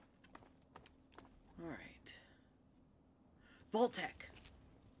 Alright. Voltec.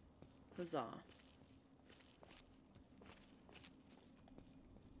 Huzzah.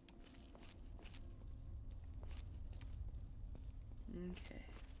 Okay.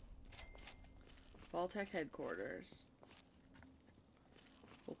 Voltec headquarters.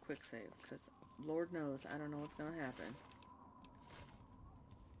 We'll quick save, because Lord knows I don't know what's gonna happen.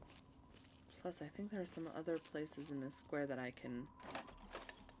 Plus, I think there are some other places in this square that I can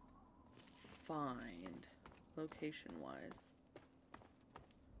find, location-wise.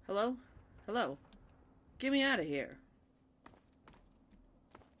 Hello? Hello? Get me out of here.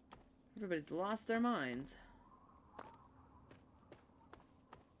 Everybody's lost their minds.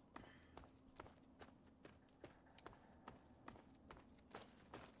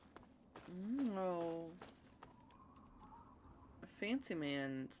 Oh. A fancy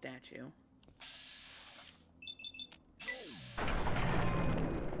man statue.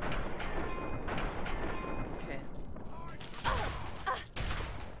 Okay.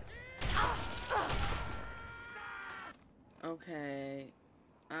 Okay.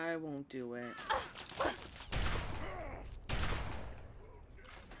 I won't do it.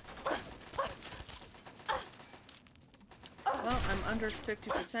 Well, I'm under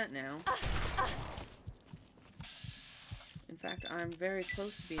 50% now. In fact, I'm very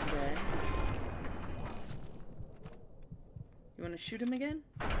close to being dead. You want to shoot him again?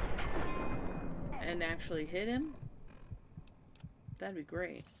 And actually hit him? That'd be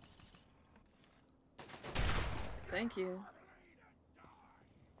great. Thank you.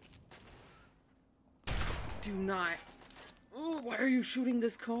 Do not. Ooh, why are you shooting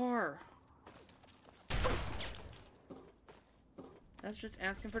this car? That's just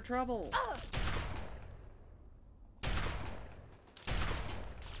asking for trouble.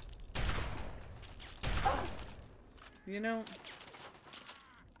 You know,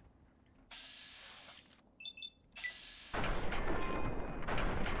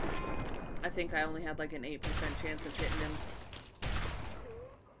 I think I only had like an 8% chance of hitting him.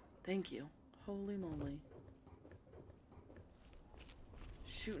 Thank you. Holy moly.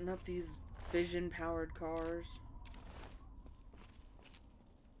 Shooting up these vision-powered cars.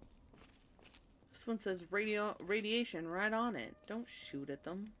 This one says radiation right on it. Don't shoot at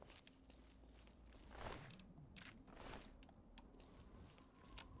them.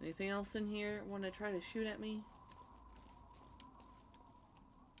 Anything else in here want to try to shoot at me?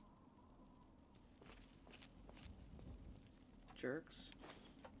 Jerks.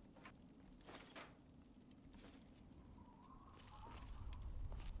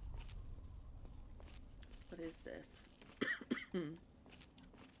 What is this?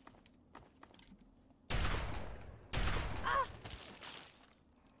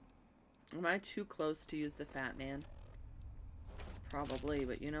 Am I too close to use the fat man? Probably,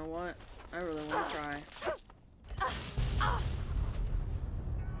 but you know what? I really want to try.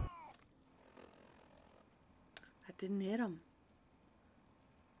 I didn't hit him.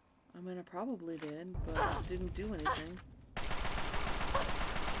 I mean, I probably did, but it didn't do anything.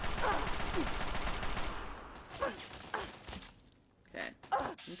 Okay.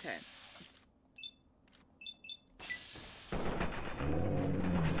 Okay.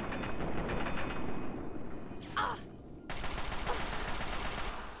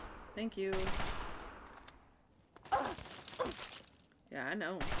 Thank you. Yeah, I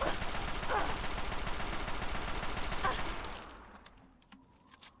know.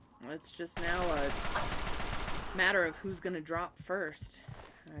 It's just now a matter of who's gonna drop first.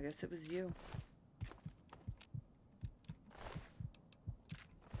 I guess it was you.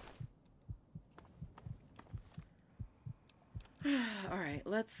 Alright,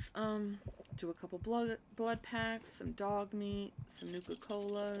 let's do a couple blood packs, some dog meat, some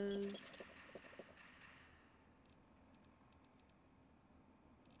Nuka-Colas.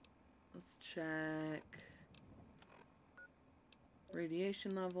 Let's check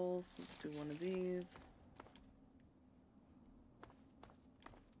radiation levels. Let's do one of these.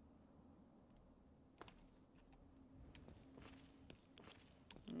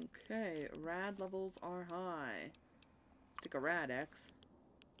 Okay, rad levels are high. Let's take a rad X.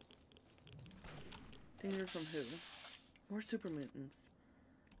 Danger from who? More super mutants.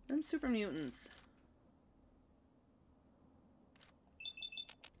 Them super mutants.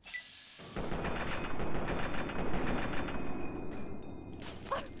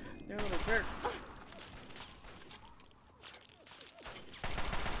 They're little jerks.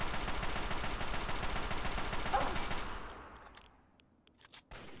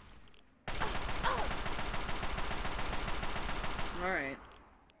 Alright.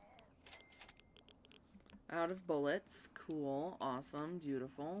 Out of bullets. Cool. Awesome.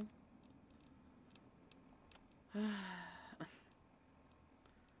 Beautiful.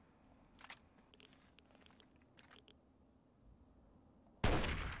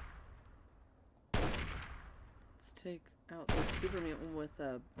 Let's take out this super mutant with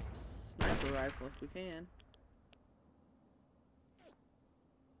a sniper rifle if we can.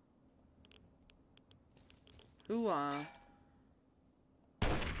 Hoo-ah.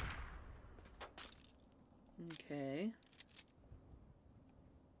 Okay.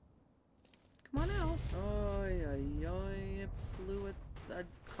 Come on out. Oy, oy, oy. It blew a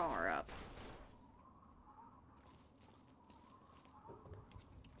car up.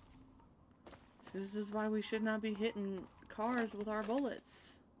 So this is why we should not be hitting cars with our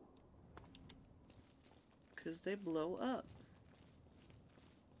bullets. Because they blow up.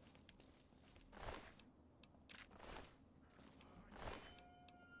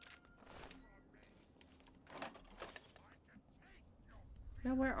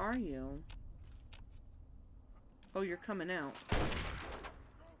 Yeah, where are you? Oh, you're coming out.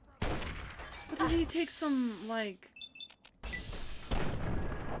 But did he take some, like,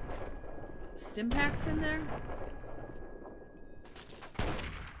 stim packs in there?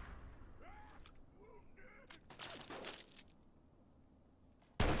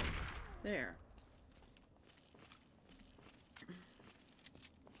 There.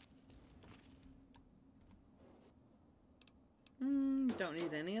 Don't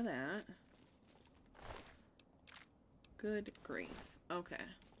need any of that. Good grief. Okay.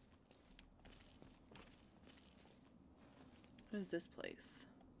 What is this place?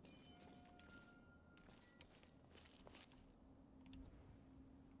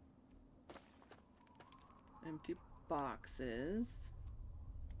 Empty boxes.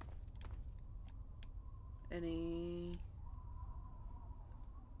 Any...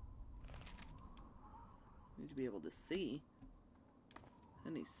 Need to be able to see.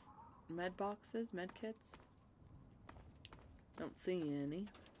 Any med boxes, med kits? Don't see any.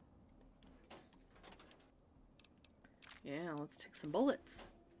 Yeah, let's take some bullets.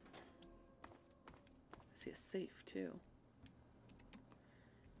 I see a safe too.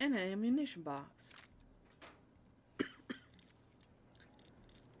 And an ammunition box.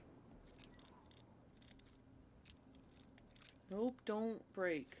 Nope, don't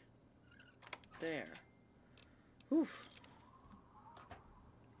break. There. Oof.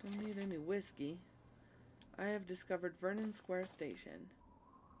 Don't need any whiskey. I have discovered Vernon Square Station.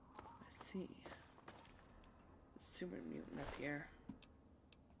 I see. Super mutant up here.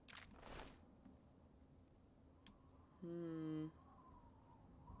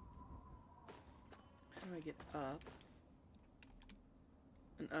 How do I get up?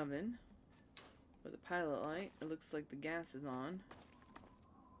 An oven. With a pilot light. It looks like the gas is on.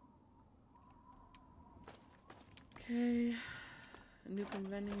 Okay. A new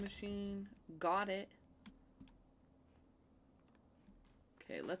vending machine. Got it.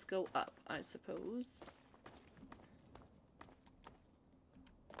 Okay, let's go up, I suppose.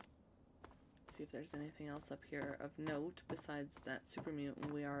 See if there's anything else up here of note besides that super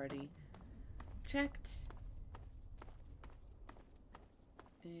mutant we already checked.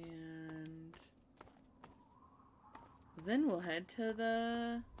 And then we'll head to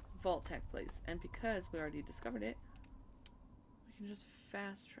the Vault Tech place. And because we already discovered it, we can just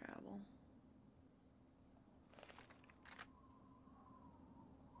fast travel.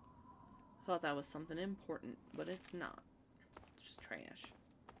 Thought that was something important, but it's not. It's just trash.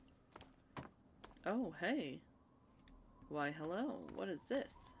 Oh, hey. Why, hello. What is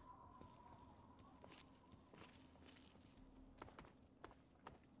this?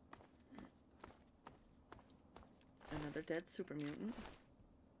 Another dead super mutant.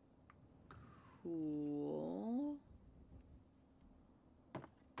 Cool.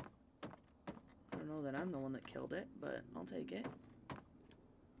 I don't know that I'm the one that killed it, but I'll take it.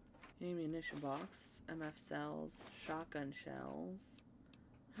 Ammunition box, MF cells, shotgun shells.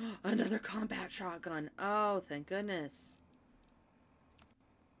 Another combat shotgun. Oh, thank goodness.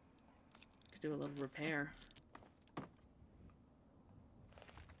 Could do a little repair.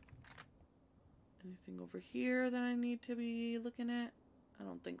 Anything over here that I need to be looking at? I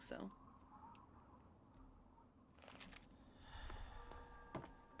don't think so.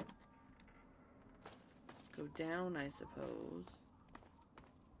 Let's go down, I suppose.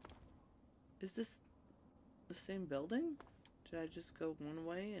 Is this the same building? Did I just go one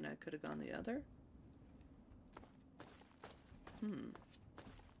way and I could have gone the other?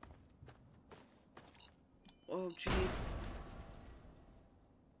 Oh, jeez.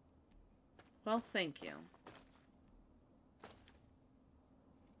 Well, thank you.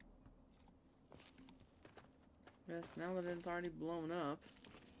 Yes, now that it's already blown up.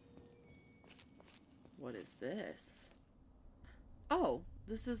 What is this? Oh,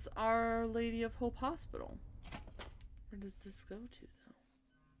 this is Our Lady of Hope Hospital. Where does this go to,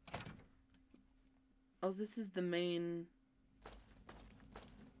 though? Oh, this is the main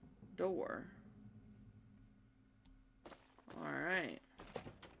door. Alright.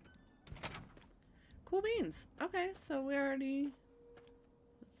 Cool beans. Okay, so we already...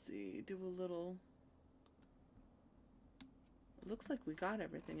 Let's see, do a little... It looks like we got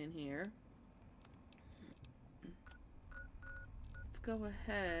everything in here. Let's go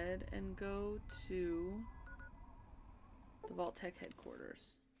ahead and go to the Vault Tech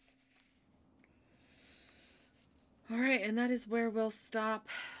headquarters. Alright, and that is where we'll stop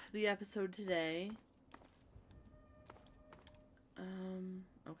the episode today.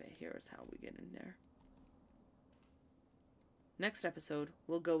 Okay, here's how we get in there. Next episode,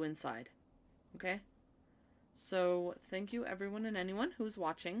 we'll go inside. Okay? So, thank you everyone and anyone who's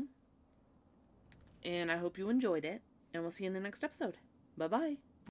watching. And I hope you enjoyed it. And we'll see you in the next episode. Bye-bye.